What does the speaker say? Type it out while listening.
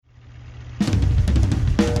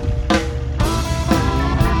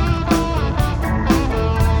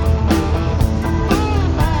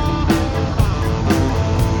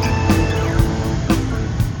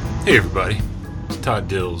Hey everybody, it's Todd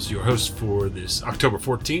Dills, your host for this October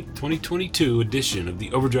 14th, 2022 edition of the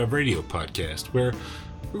Overdrive Radio podcast, where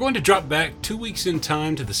we're going to drop back 2 weeks in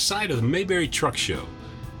time to the site of the Mayberry Truck Show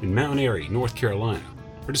in Mount Airy, North Carolina,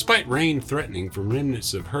 where despite rain threatening from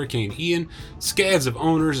remnants of Hurricane Ian, scads of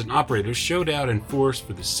owners and operators showed out in force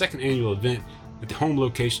for the second annual event at the home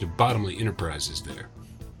location of Bottomley Enterprises there.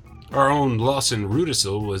 Our own Lawson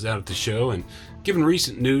Rudisill was out at the show, and given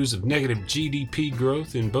recent news of negative GDP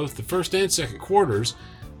growth in both the first and second quarters,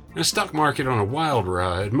 and a stock market on a wild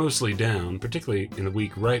ride, mostly down, particularly in the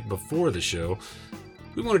week right before the show,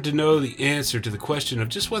 we wanted to know the answer to the question of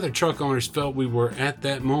just whether truck owners felt we were at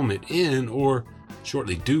that moment in, or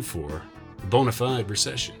shortly due for, a bona fide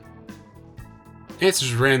recession.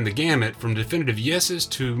 Answers ran the gamut from definitive yeses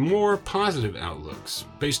to more positive outlooks,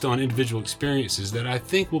 based on individual experiences that I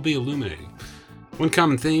think will be illuminating. One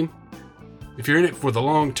common theme: if you're in it for the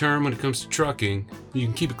long term when it comes to trucking, you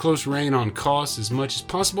can keep a close rein on costs as much as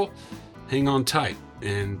possible, hang on tight,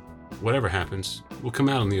 and whatever happens, we'll come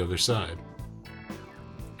out on the other side.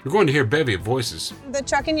 We're going to hear a bevy of voices. The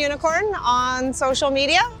Truckin' Unicorn on social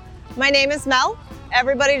media. My name is Mel.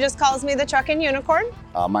 Everybody just calls me the Truckin' Unicorn.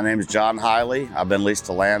 My name is John Hiley. I've been leased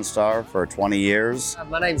to Landstar for 20 years.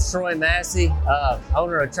 My name is Troy Massey,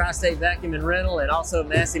 owner of Tri-State Vacuum and Rental, and also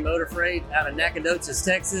Massey Motor Freight out of Nacogdoches,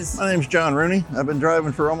 Texas. My name's John Rooney. I've been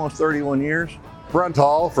driving for almost 31 years. Brent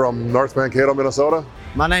Hall from North Mankato, Minnesota.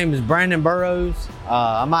 My name is Brandon Burrows.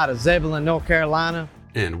 I'm out of Zebulon, North Carolina.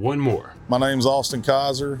 And one more. My name's Austin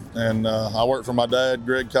Kaiser, and I work for my dad,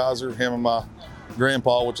 Greg Kaiser. Him and my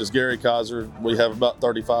grandpa, which is Gary Kaiser. We have about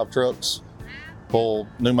 35 trucks, pull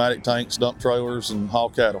pneumatic tanks, dump trailers, and haul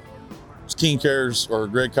cattle. It's King Cares or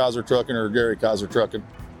Greg Kaiser Trucking or Gary Kaiser Trucking,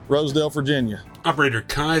 Rosedale, Virginia. Operator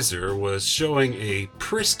Kaiser was showing a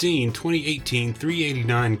pristine 2018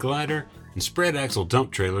 389 glider and spread axle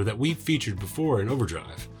dump trailer that we've featured before in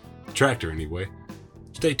Overdrive. The tractor, anyway.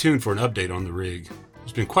 Stay tuned for an update on the rig.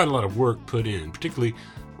 There's been quite a lot of work put in, particularly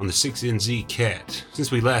on the 6NZ Cat, since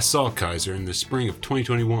we last saw Kaiser in the spring of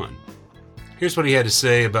 2021. Here's what he had to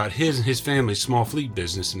say about his and his family's small fleet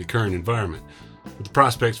business in the current environment, with the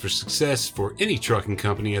prospects for success for any trucking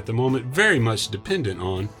company at the moment very much dependent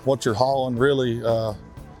on what you're hauling. Really, the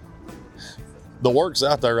work's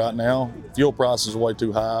out there right now. Fuel prices are way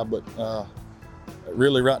too high, but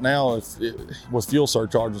really right now, with fuel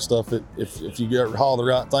surcharge and stuff, if you haul the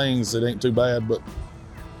right things, it ain't too bad. But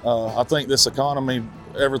I think this economy,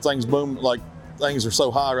 everything's booming. Like, things are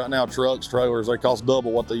so high right now. Trucks, trailers, they cost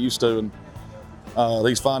double what they used to. And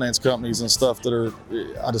these finance companies and stuff I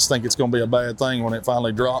just think it's going to be a bad thing when it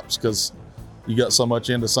finally drops, because you got so much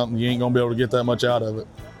into something, you ain't going to be able to get that much out of it.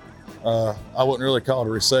 I wouldn't really call it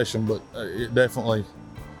a recession, but it definitely,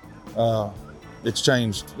 it's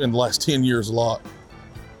changed in the last 10 years a lot.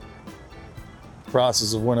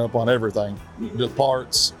 Prices have went up on everything. The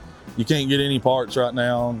parts, you can't get any parts right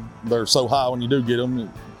now. They're so high when you do get them, you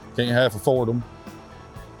can't half afford them.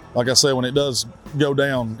 Like I said, when it does go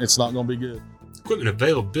down, it's not going to be good. Equipment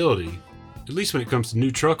availability, at least when it comes to new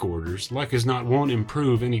truck orders, like as not won't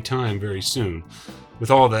improve anytime very soon, with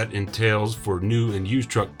all that entails for new and used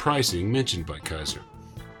truck pricing mentioned by Kaiser.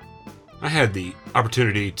 I had the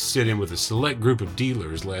opportunity to sit in with a select group of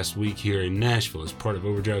dealers last week here in Nashville as part of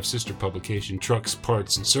Overdrive's sister publication Trucks,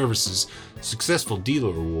 Parts, and Services Successful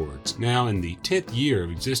Dealer Awards, now in the 10th year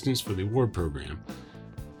of existence for the award program.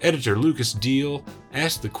 Editor Lucas Deal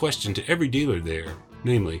asked the question to every dealer there,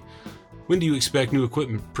 namely, when do you expect new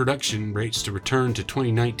equipment production rates to return to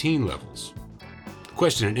 2019 levels? The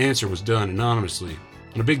question and answer was done anonymously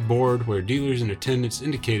on a big board where dealers in attendance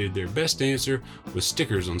indicated their best answer with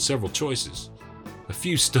stickers on several choices. A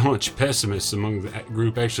few staunch pessimists among the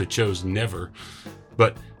group actually chose never,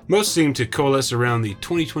 but most seemed to coalesce around the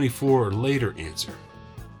 2024 or later answer.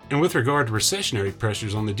 And with regard to recessionary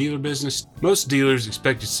pressures on the dealer business, most dealers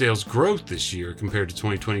expected sales growth this year compared to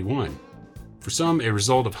 2021. For some, a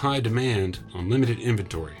result of high demand on limited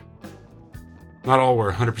inventory. Not all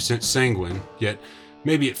were 100% sanguine, yet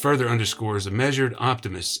maybe it further underscores a measured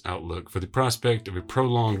optimist's outlook for the prospect of a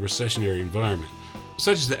prolonged recessionary environment,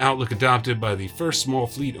 such as the outlook adopted by the first small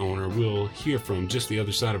fleet owner we'll hear from just the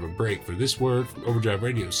other side of a break for this word from Overdrive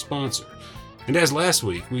Radio's sponsor. And as last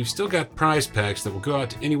week, we've still got prize packs that will go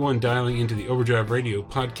out to anyone dialing into the Overdrive Radio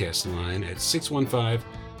podcast line at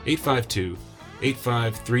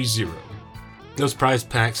 615-852-8530. Those prize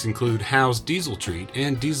packs include How's Diesel Treat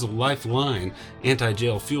and Diesel Lifeline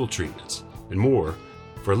anti-gel fuel treatments, and more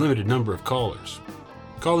for a limited number of callers.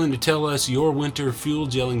 Call in to tell us your winter fuel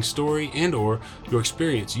gelling story and or your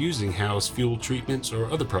experience using How's fuel treatments or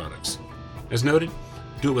other products. As noted,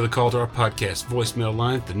 Do it with a call to our podcast voicemail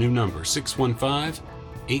line at the new number,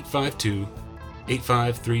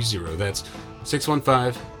 615-852-8530. That's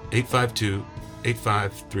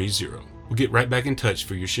 615-852-8530. We'll get right back in touch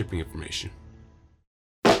for your shipping information.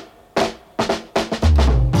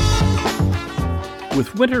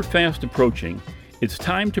 With winter fast approaching, it's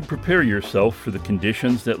time to prepare yourself for the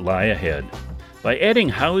conditions that lie ahead. By adding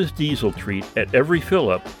Howe's Diesel Treat at every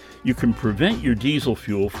fill-up, you can prevent your diesel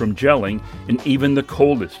fuel from gelling in even the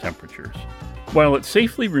coldest temperatures. While it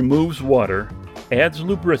safely removes water, adds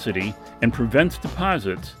lubricity, and prevents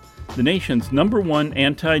deposits, the nation's #1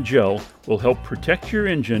 anti-gel will help protect your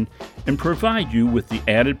engine and provide you with the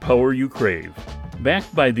added power you crave.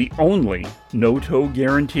 Backed by the only no-tow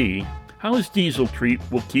guarantee, Howe's Diesel Treat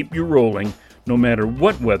will keep you rolling no matter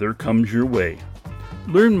what weather comes your way.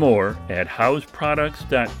 Learn more at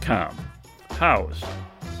howesproducts.com. Howe's.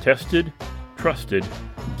 Tested, trusted,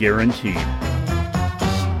 guaranteed.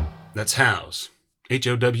 That's Howes,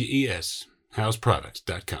 Howes,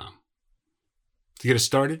 howesproducts.com. To get us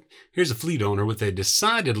started, here's a fleet owner with a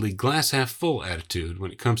decidedly glass-half-full attitude when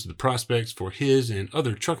it comes to the prospects for his and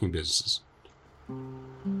other trucking businesses. My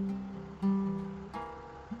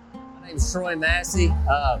name's Troy Massey,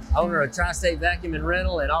 owner of Tri-State Vacuum and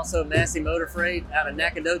Rental and also Massey Motor Freight out of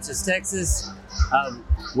Nacogdoches, Texas.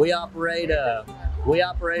 We operate a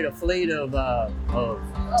fleet of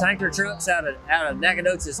tanker trucks out of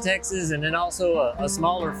Nacogdoches, Texas, and then also a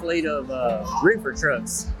smaller fleet of reefer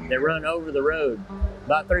trucks that run over the road.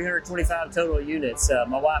 About 325 total units.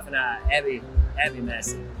 My wife and I, Abby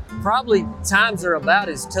Massey. Probably times are about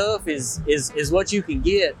as tough as what you can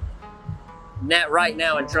get right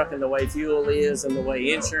now in trucking, the way fuel is and the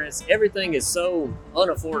way insurance, everything is so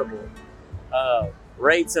unaffordable.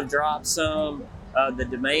 Rates have dropped some. The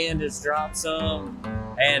demand has dropped some,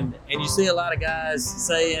 and you see a lot of guys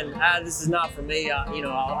saying, "This is not for me.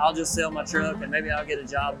 I'll just sell my truck and maybe I'll get a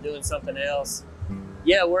job doing something else."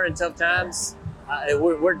 Yeah, we're in tough times.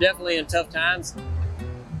 We're definitely in tough times.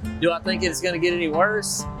 Do I think it's going to get any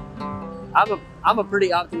worse? I'm a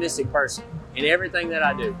pretty optimistic person in everything that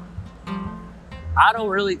I do. I don't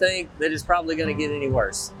really think that it's probably going to get any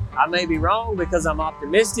worse. I may be wrong because I'm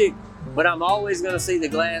optimistic, but I'm always going to see the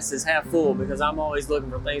glass as half full because I'm always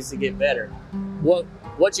looking for things to get better.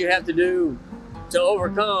 What you have to do to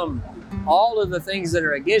overcome all of the things that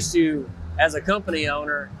are against you as a company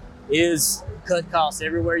owner is cut costs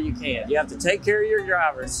everywhere you can. You have to take care of your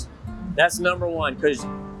drivers. That's #1, because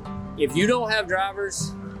if you don't have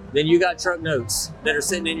drivers, then you got truck notes that are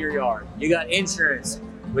sitting in your yard. You got insurance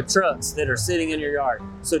with trucks that are sitting in your yard.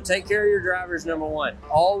 So take care of your drivers, #1.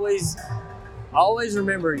 Always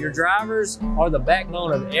remember, your drivers are the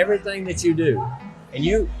backbone of everything that you do, and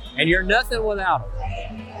you're nothing without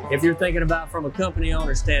them. If you're thinking about from a company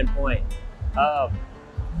owner standpoint,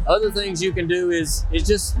 other things you can do is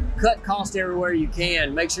just cut costs everywhere you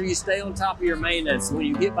can. Make sure you stay on top of your maintenance. When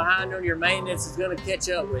you get behind on your maintenance, it's going to catch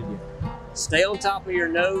up with you. Stay on top of your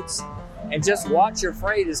notes and just watch your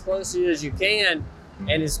freight as closely as you can.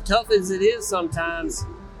 And as tough as it is sometimes,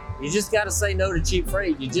 you just got to say no to cheap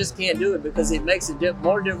freight. You just can't do it because it makes it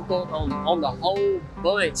more difficult on the whole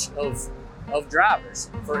bunch of drivers,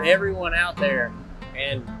 for everyone out there.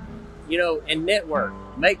 And, and network,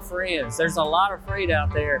 make friends. There's a lot of freight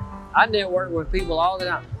out there. I network with people all the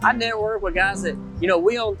time. I network with guys that,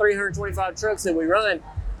 we own 325 trucks that we run.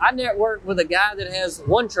 I network with a guy that has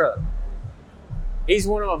one truck. He's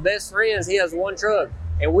one of my best friends. He has one truck.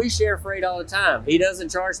 And we share freight all the time. He doesn't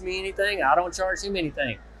charge me anything. I don't charge him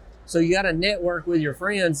anything. So you got to network with your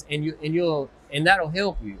friends, and that'll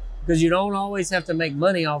help you, because you don't always have to make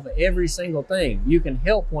money off of every single thing. You can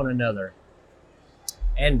help one another.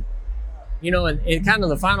 And and kind of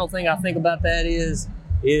the final thing I think about that is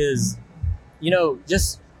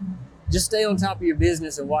just stay on top of your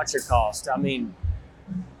business and watch your cost. I mean,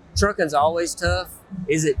 trucking's always tough.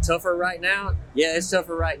 Is it tougher right now? Yeah, it's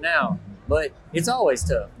tougher right now. But it's always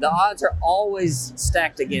tough. The odds are always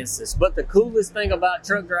stacked against us. But the coolest thing about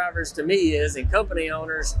truck drivers to me is, and company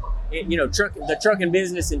owners, the trucking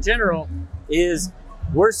business in general, is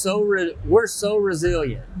we're so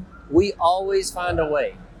resilient. We always find a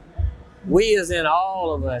way. We, as in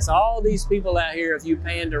all of us, all these people out here, if you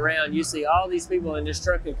panned around, you see all these people in this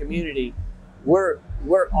trucking community, we're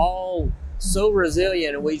all so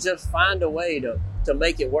resilient, and we just find a way to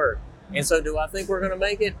make it work. And so do I think we're going to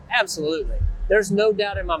make it? Absolutely. There's no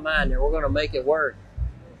doubt in my mind that we're going to make it work.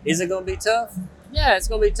 Is it going to be tough? Yeah, it's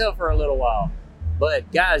going to be tough for a little while.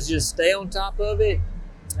 But guys, just stay on top of it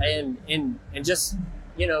and just,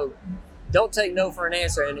 don't take no for an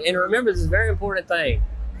answer. And remember this very important thing.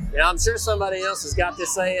 I'm sure somebody else has got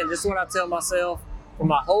this saying. This is what I tell myself. for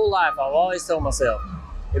my whole life, I've always told myself,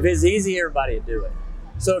 if it's easy, everybody would do it.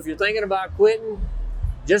 So if you're thinking about quitting,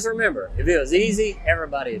 just remember, if it was easy,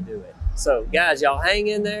 everybody would do it. So guys, y'all hang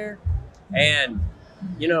in there and,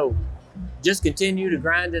 you know, just continue to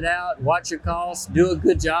grind it out, watch your costs, do a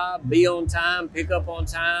good job, be on time, pick up on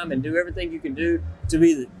time, and do everything you can do to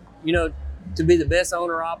be the, you know, to be the best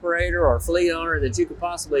owner operator or fleet owner that you could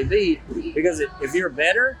possibly be. Because if you're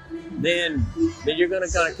better, then you're going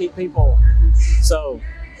to kind of keep people. So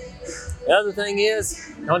the other thing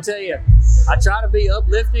is, I'll tell you, I try to be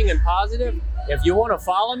uplifting and positive. If you want to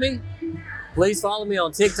follow me, please follow me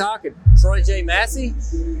on TikTok at Troy J. Massey.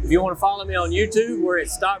 If you want to follow me on YouTube, we're at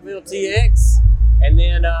Stockville TX. And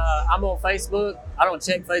then I'm on Facebook. I don't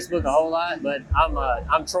check Facebook a whole lot, but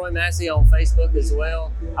I'm Troy Massey on Facebook as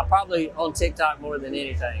well. I'm probably on TikTok more than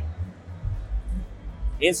anything.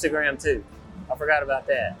 Instagram too. I forgot about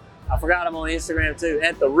that. I forgot I'm on Instagram too,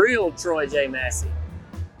 at the real Troy J. Massey.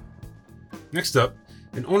 Next up,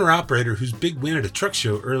 an owner-operator whose big win at a truck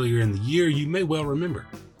show earlier in the year you may well remember.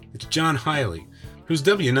 It's John Hiley, whose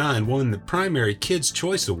W9 won the primary Kids'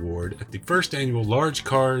 Choice Award at the first annual Large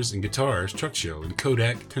Cars and Guitars Truck Show in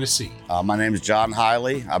Kodak, Tennessee. My name is John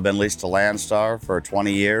Hiley. I've been leased to Landstar for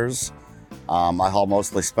 20 years. I haul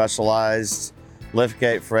mostly specialized,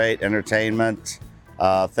 liftgate freight, entertainment,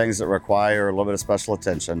 things that require a little bit of special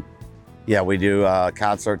attention. Yeah, we do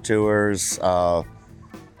concert tours, a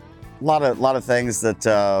lot of things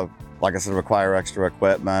that, like I said, require extra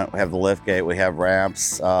equipment. We have the liftgate, we have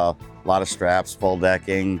ramps, a lot of straps, full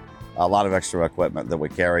decking, a lot of extra equipment that we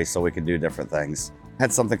carry so we can do different things.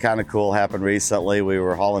 Had something kind of cool happen recently. We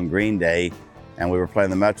were hauling Green Day and we were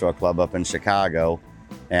playing the Metro Club up in Chicago.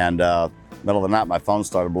 And middle of the night, my phone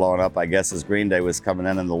started blowing up. I guess as Green Day was coming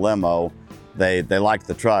in the limo, they liked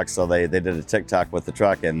the truck, so they did a TikTok with the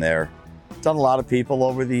truck in there. Done a lot of people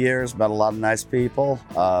over the years, met a lot of nice people.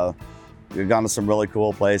 We've gone to some really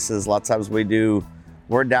cool places. A lot of times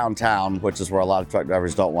we're downtown, which is where a lot of truck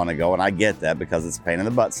drivers don't want to go, and I get that because it's a pain in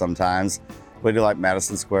the butt sometimes. We do like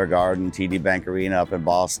Madison Square Garden, TD Bank Arena up in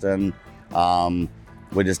Boston.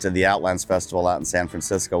 We just did the Outlands Festival out in San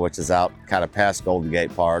Francisco, which is out kind of past Golden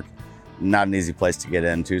Gate Park. Not an easy place to get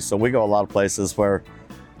into. So we go a lot of places where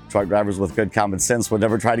truck drivers with good common sense would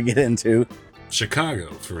never try to get into. Chicago,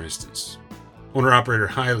 for instance. Owner-operator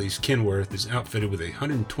Hiley's Kenworth is outfitted with a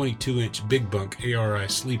 122-inch big bunk ARI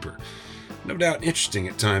sleeper. No doubt interesting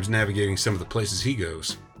at times navigating some of the places he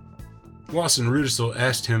goes. Lawson Rudisell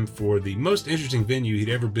asked him for the most interesting venue he'd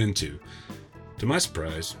ever been to. To my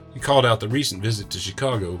surprise, he called out the recent visit to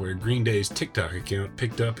Chicago where Green Day's TikTok account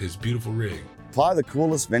picked up his beautiful rig. Probably the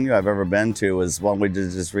coolest venue I've ever been to is one we did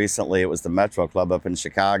just recently. It was the Metro Club up in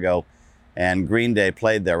Chicago, and Green Day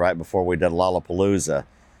played there right before we did Lollapalooza.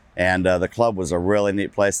 And the club was a really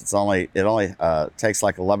neat place. It only takes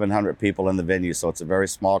like 1,100 people in the venue, so it's a very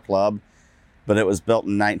small club. But it was built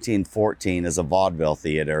in 1914 as a vaudeville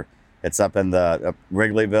theater. It's up in the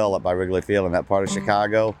Wrigleyville, up by Wrigley Field in that part of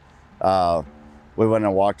Chicago. We went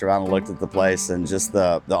and walked around and looked at the place, and just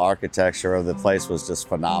the architecture of the place was just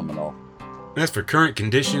phenomenal. As for current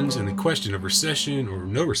conditions and the question of recession or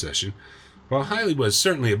no recession, while Hiley was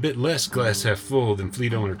certainly a bit less glass half full than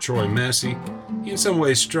fleet owner Troy Massey, he in some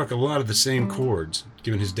ways struck a lot of the same chords,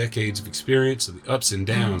 given his decades of experience of the ups and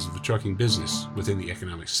downs of the trucking business within the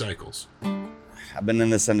economic cycles. I've been in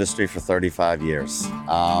this industry for 35 years.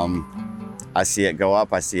 I see it go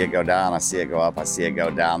up, I see it go down, I see it go up, I see it go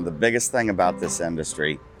down. The biggest thing about this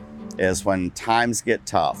industry is when times get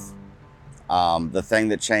tough, the thing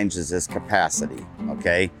that changes is capacity,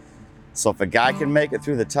 okay? So if a guy can make it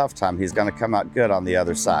through the tough time, he's gonna come out good on the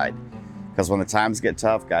other side. Because when the times get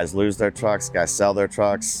tough, guys lose their trucks, guys sell their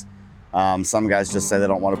trucks. Some guys just say they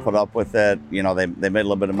don't want to put up with it. You know, they made a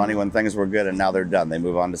little bit of money when things were good and now they're done. They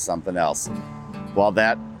move on to something else. Well,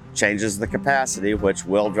 that changes the capacity, which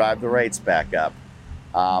will drive the rates back up.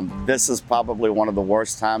 This is probably one of the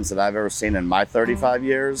worst times that I've ever seen in my 35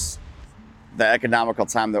 years. The economical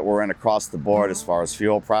time that we're in across the board as far as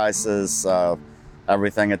fuel prices,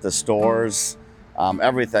 everything at the stores,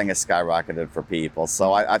 everything has skyrocketed for people.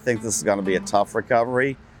 So I think this is going to be a tough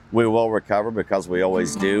recovery. We will recover because we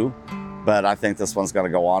always do, but I think this one's going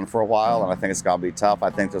to go on for a while, and I think it's going to be tough. I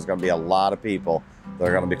think there's going to be a lot of people that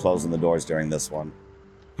are going to be closing the doors during this one.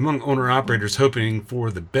 Among owner-operators hoping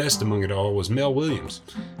for the best among it all was Mel Williams,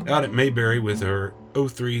 out at Mayberry with her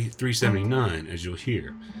 03 379, as you'll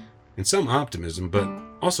hear. And some optimism, but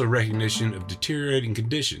also recognition of deteriorating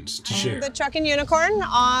conditions to share. The Truckin' Unicorn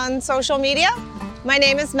on social media. My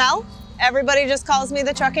name is Mel. Everybody just calls me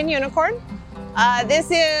the Truckin' Unicorn. This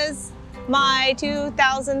is my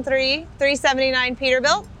 2003 379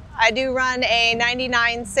 Peterbilt. I do run a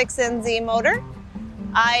 99 6NZ motor.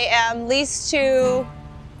 I am leased to,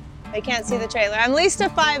 I can't see the trailer, I'm leased to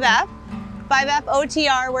 5F. 5F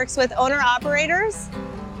OTR works with owner-operators.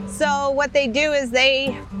 So what they do is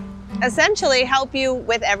they essentially help you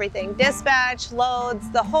with everything. Dispatch,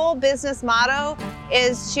 loads, the whole business motto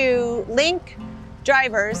is to link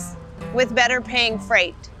drivers with better paying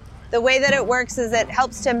freight. The way that it works is it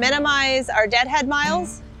helps to minimize our deadhead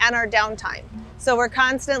miles and our downtime. So we're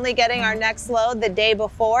constantly getting our next load the day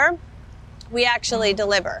before we actually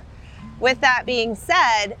deliver. With that being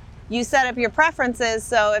said, you set up your preferences,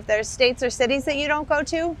 so if there's states or cities that you don't go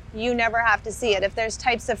to, you never have to see it. If there's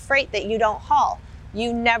types of freight that you don't haul,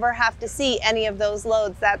 you never have to see any of those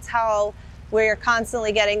loads. That's how we're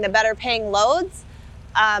constantly getting the better paying loads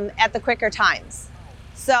at the quicker times.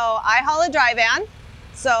 So I haul a dry van,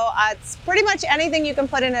 so it's pretty much anything you can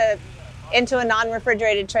put into a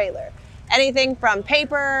non-refrigerated trailer. Anything from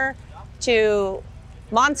paper to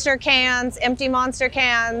monster cans, empty monster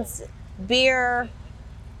cans, beer,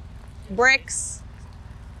 bricks,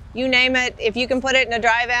 you name it. If you can put it in a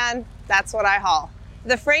dry van, that's what I haul.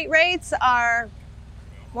 The freight rates are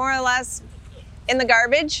more or less in the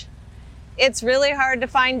garbage. It's really hard to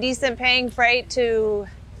find decent paying freight to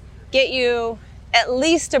get you at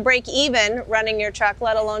least to break even running your truck,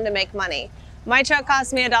 let alone to make money. My truck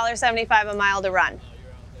costs me $1.75 a mile to run.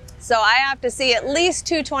 So I have to see at least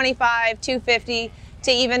 $2.25, $2.50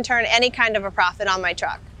 to even turn any kind of a profit on my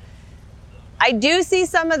truck. I do see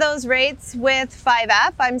some of those rates with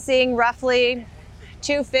 5F. I'm seeing roughly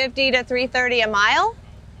 $2.50 to $3.30 a mile,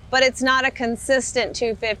 but it's not a consistent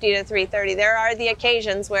 $2.50 to $3.30. There are the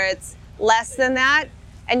occasions where it's less than that,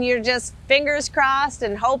 and you're just fingers crossed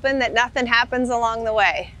and hoping that nothing happens along the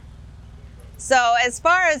way. So as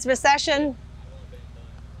far as recession,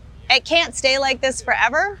 it can't stay like this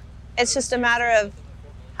forever. It's just a matter of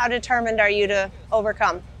how determined are you to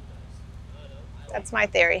overcome. That's my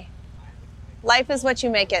theory. Life is what you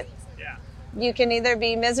make it. Yeah. You can either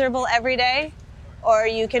be miserable every day, or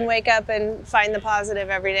you can wake up and find the positive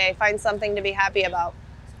every day, find something to be happy about.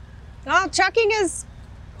 Well, trucking is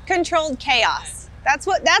controlled chaos. That's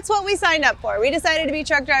what we signed up for. We decided to be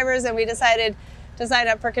truck drivers, and we decided to sign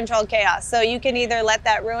up for controlled chaos. So you can either let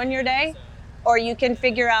that ruin your day, or you can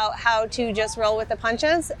figure out how to just roll with the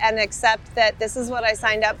punches and accept that this is what I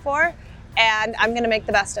signed up for, and I'm gonna make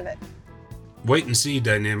the best of it. Wait and see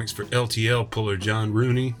dynamics for LTL puller John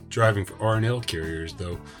Rooney driving for R&L carriers,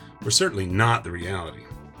 though, were certainly not the reality.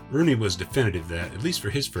 Rooney was definitive that, at least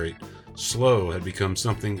for his freight, slow had become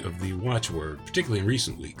something of the watchword, particularly in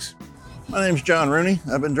recent weeks. My name's John Rooney.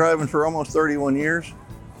 I've been driving for almost 31 years,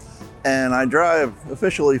 and I drive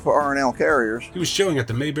officially for R&L carriers. He was showing at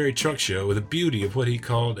the Mayberry Truck Show with a beauty of what he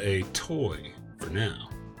called a toy for now.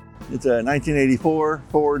 It's a 1984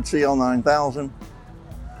 Ford CL9000.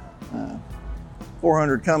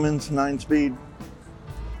 400 Cummins, 9-speed.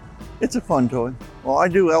 It's a fun toy. Well, I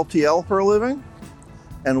do LTL for a living,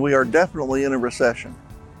 and we are definitely in a recession.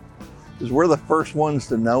 Because we're the first ones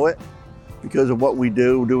to know it because of what we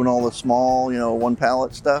do, doing all the small, one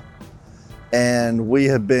pallet stuff. And we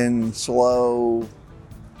have been slow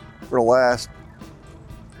for the last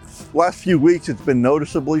few weeks. It's been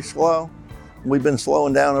noticeably slow. We've been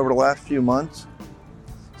slowing down over the last few months.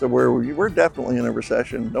 So we're definitely in a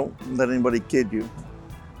recession. Don't let anybody kid you.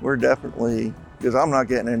 We're definitely, because I'm not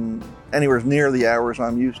getting in anywhere near the hours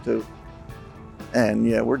I'm used to. And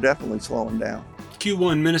yeah, we're definitely slowing down.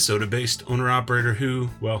 Q1 Minnesota-based owner-operator who,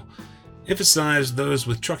 emphasized those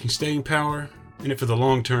with trucking staying power, in it for the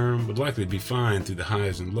long term, would likely be fine through the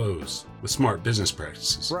highs and lows with smart business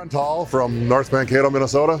practices. Brent Hall from North Mankato,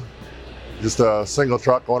 Minnesota. Just a single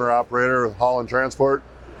truck owner-operator with haul and transport.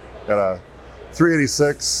 Got a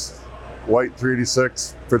 386, white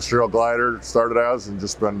 386 Fitzgerald glider started as, and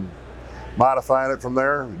just been modifying it from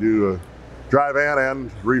there. We do a dry van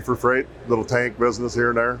and reefer freight, little tank business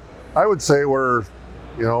here and there. I would say we're,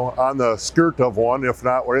 on the skirt of one, if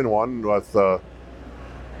not we're in one. With the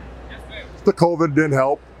COVID didn't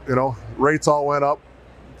help. Rates all went up,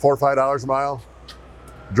 $4 or $5 a mile.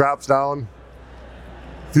 Drops down,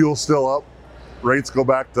 fuel's still up. Rates go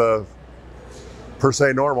back to per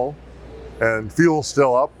se normal. And fuel's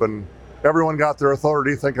still up, and everyone got their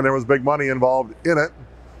authority thinking there was big money involved in it.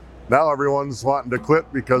 Now everyone's wanting to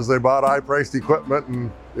quit because they bought high-priced equipment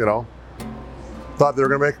and, thought they were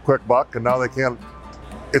gonna make a quick buck, and now they can't.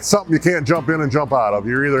 It's something you can't jump in and jump out of.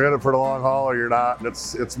 You're either in it for the long haul or you're not, and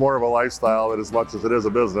it's more of a lifestyle as much as it is a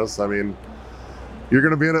business. I mean, you're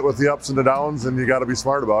gonna be in it with the ups and the downs, and you gotta be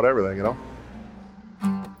smart about everything,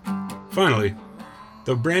 Finally,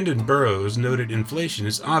 though Brandon Burrows noted inflation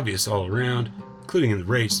is obvious all around, including in the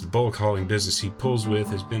rates the bulk hauling business he pulls with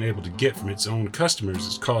has been able to get from its own customers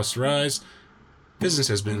as costs rise. Business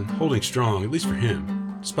has been holding strong, at least for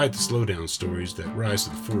him, despite the slowdown stories that rise to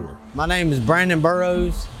the fore. My name is Brandon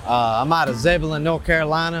Burrows. I'm out of Zebulon, North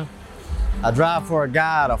Carolina. I drive for a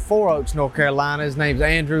guy out of Four Oaks, North Carolina. His name's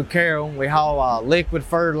Andrew Carroll. We haul liquid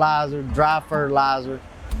fertilizer, dry fertilizer,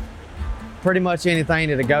 pretty much anything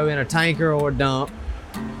that'll go in a tanker or a dump.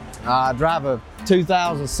 I drive a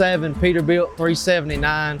 2007 Peterbilt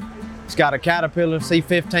 379. It's got a Caterpillar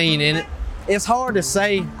C15 in it. It's hard to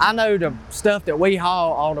say. I know the stuff that we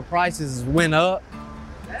haul, all the prices went up.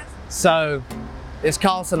 So it's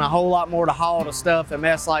costing a whole lot more to haul the stuff and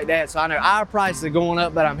mess like that. So I know our prices are going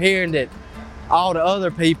up, but I'm hearing that all the other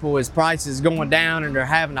people's prices going down and they're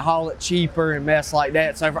having to haul it cheaper and mess like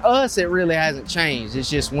that. So for us, it really hasn't changed. It's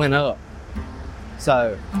just went up.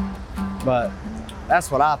 So, but that's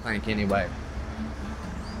what I think anyway.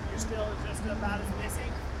 You're still just about as busy?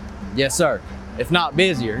 Yes, sir. If not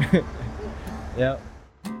busier. Yep.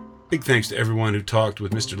 Big thanks to everyone who talked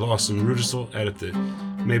with Mr. Lawson Rudisell out at the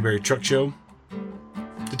Mayberry Truck Show.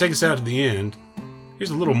 To take us out to the end,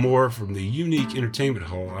 here's a little more from the unique entertainment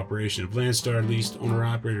hall operation of Landstar leased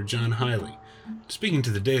owner-operator John Hiley, speaking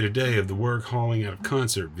to the day-to-day of the work hauling out of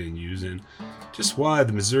concert venues and just why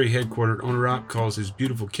the Missouri-headquartered owner-op calls his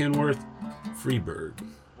beautiful Kenworth Freebird.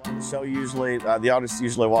 The show usually, the artist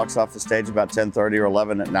usually walks off the stage about 10:30 or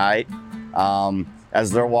 11 at night. As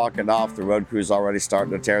they're walking off, the road crew's already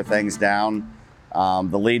starting to tear things down.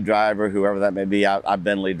 The lead driver, whoever that may be, I've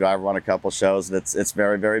been lead driver on a couple shows, and it's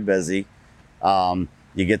very, very busy.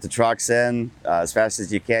 You get the trucks in as fast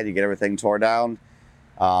as you can, you get everything tore down.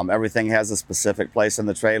 Everything has a specific place in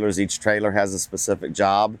the trailers. Each trailer has a specific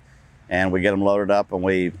job, and we get them loaded up and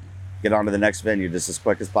we get on to the next venue just as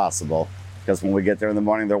quick as possible, because when we get there in the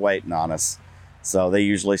morning, they're waiting on us. So they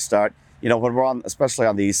usually start, when we're on, especially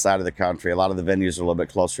on the east side of the country, a lot of the venues are a little bit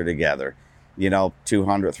closer together.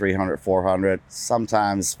 200, 300, 400,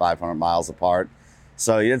 sometimes 500 miles apart.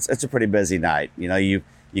 So it's a pretty busy night. You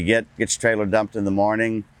get your trailer dumped in the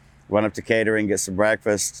morning, run up to catering, get some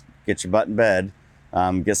breakfast, get your butt in bed,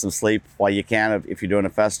 get some sleep while you can. If you're doing a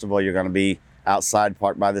festival, you're going to be outside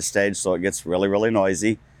parked by the stage, so it gets really, really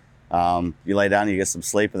noisy. You lay down, you get some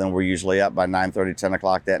sleep, and then we're usually up by 9:30, 10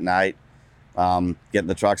 o'clock that night, getting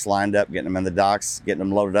the trucks lined up, getting them in the docks, getting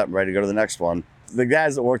them loaded up and ready to go to the next one. The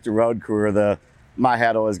guys that work the road crew, my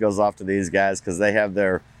hat always goes off to these guys, because they have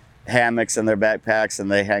their hammocks and their backpacks and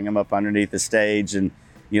they hang them up underneath the stage, and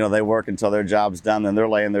they work until their job's done, and they're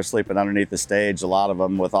laying there sleeping underneath the stage, a lot of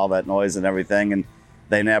them, with all that noise and everything, and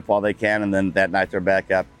they nap while they can, and then that night they're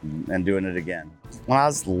back up and doing it again. When I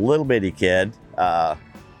was a little bitty kid,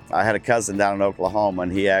 I had a cousin down in Oklahoma,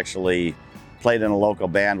 and he actually played in a local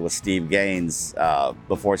band with Steve Gaines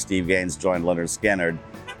before Steve Gaines joined Lynyrd Skynyrd.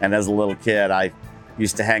 And as a little kid, I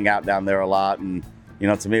used to hang out down there a lot. And,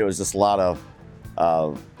 to me, it was just a lot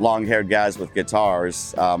of long-haired guys with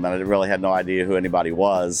guitars. And I really had no idea who anybody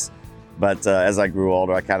was. But as I grew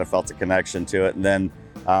older, I kind of felt a connection to it. And then,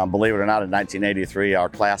 believe it or not, in 1983, our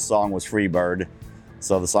class song was Freebird.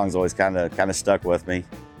 So the song's always kind of stuck with me.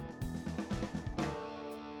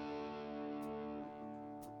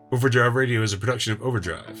 Overdrive Radio is a production of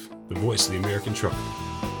Overdrive, the voice of the American trucker.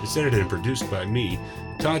 It's edited and produced by me,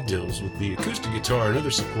 Todd Dills, with the acoustic guitar and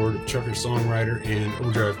other support of trucker songwriter and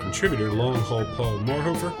Overdrive contributor Long Haul Paul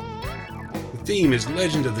Marhofer. The theme is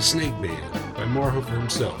Legend of the Snake Band by Marhofer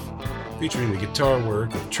himself, featuring the guitar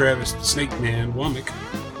work of Travis the Snake Man Womack,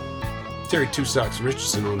 Terry Two Socks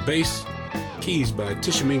Richardson on bass, keys by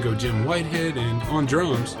Tishomingo Jim Whitehead, and on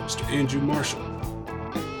drums, Mr. Andrew Marshall.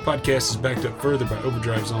 The podcast is backed up further by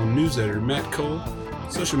Overdrive's own news editor Matt Cole,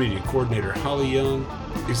 social media coordinator Holly Young,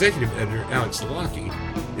 executive editor Alex Lockey,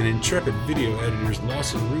 and intrepid video editors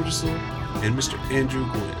Lawson Rudisell and Mr. Andrew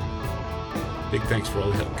Gwynn. Big thanks for all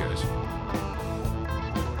the help, guys.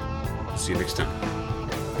 See you next time.